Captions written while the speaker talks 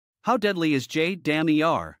How deadly is JDAM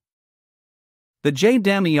ER? The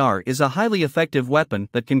JDAM ER is a highly effective weapon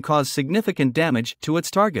that can cause significant damage to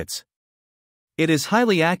its targets. It is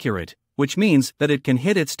highly accurate, which means that it can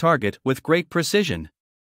hit its target with great precision.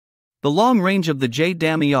 The long range of the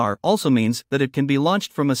JDAM ER also means that it can be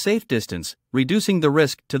launched from a safe distance, reducing the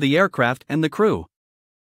risk to the aircraft and the crew.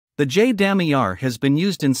 The JDAM ER has been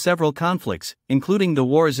used in several conflicts, including the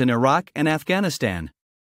wars in Iraq and Afghanistan.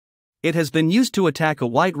 It has been used to attack a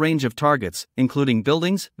wide range of targets, including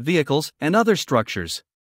buildings, vehicles, and other structures.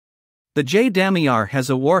 The JDAM ER has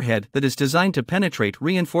a warhead that is designed to penetrate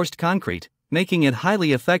reinforced concrete, making it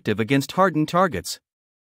highly effective against hardened targets.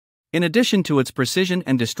 In addition to its precision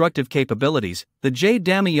and destructive capabilities, the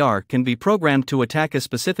JDAM ER can be programmed to attack a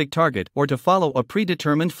specific target or to follow a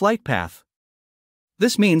predetermined flight path.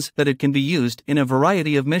 This means that it can be used in a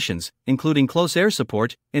variety of missions, including close air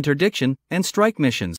support, interdiction, and strike missions.